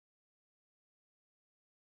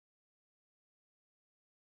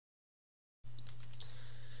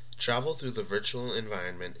Travel through the virtual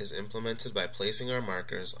environment is implemented by placing our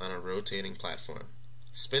markers on a rotating platform.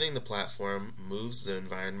 Spinning the platform moves the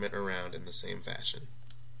environment around in the same fashion.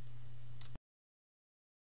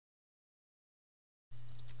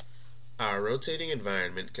 Our rotating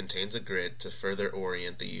environment contains a grid to further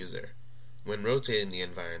orient the user. When rotating the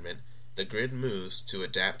environment, the grid moves to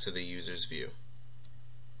adapt to the user's view.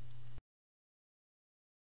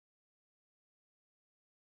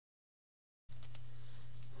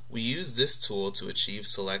 We use this tool to achieve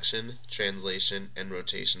selection, translation, and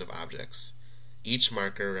rotation of objects. Each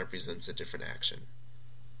marker represents a different action.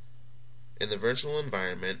 In the virtual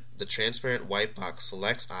environment, the transparent white box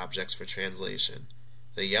selects objects for translation.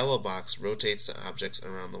 The yellow box rotates the objects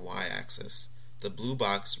around the y-axis. The blue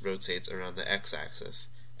box rotates around the x-axis,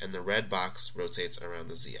 and the red box rotates around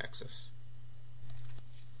the z-axis.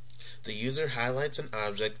 The user highlights an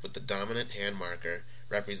object with the dominant hand marker,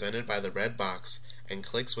 represented by the red box, and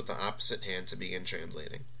clicks with the opposite hand to begin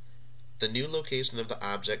translating. The new location of the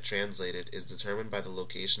object translated is determined by the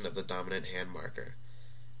location of the dominant hand marker.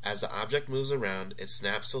 As the object moves around, it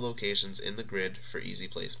snaps to locations in the grid for easy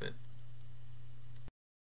placement.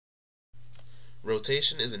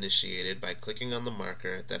 Rotation is initiated by clicking on the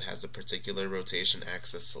marker that has the particular rotation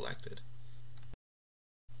axis selected.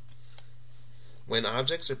 When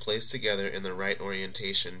objects are placed together in the right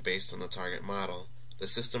orientation based on the target model, the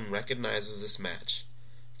system recognizes this match.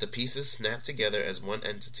 The pieces snap together as one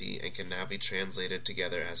entity and can now be translated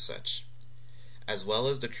together as such. As well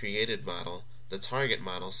as the created model, the target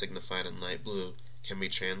model, signified in light blue, can be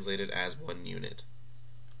translated as one unit.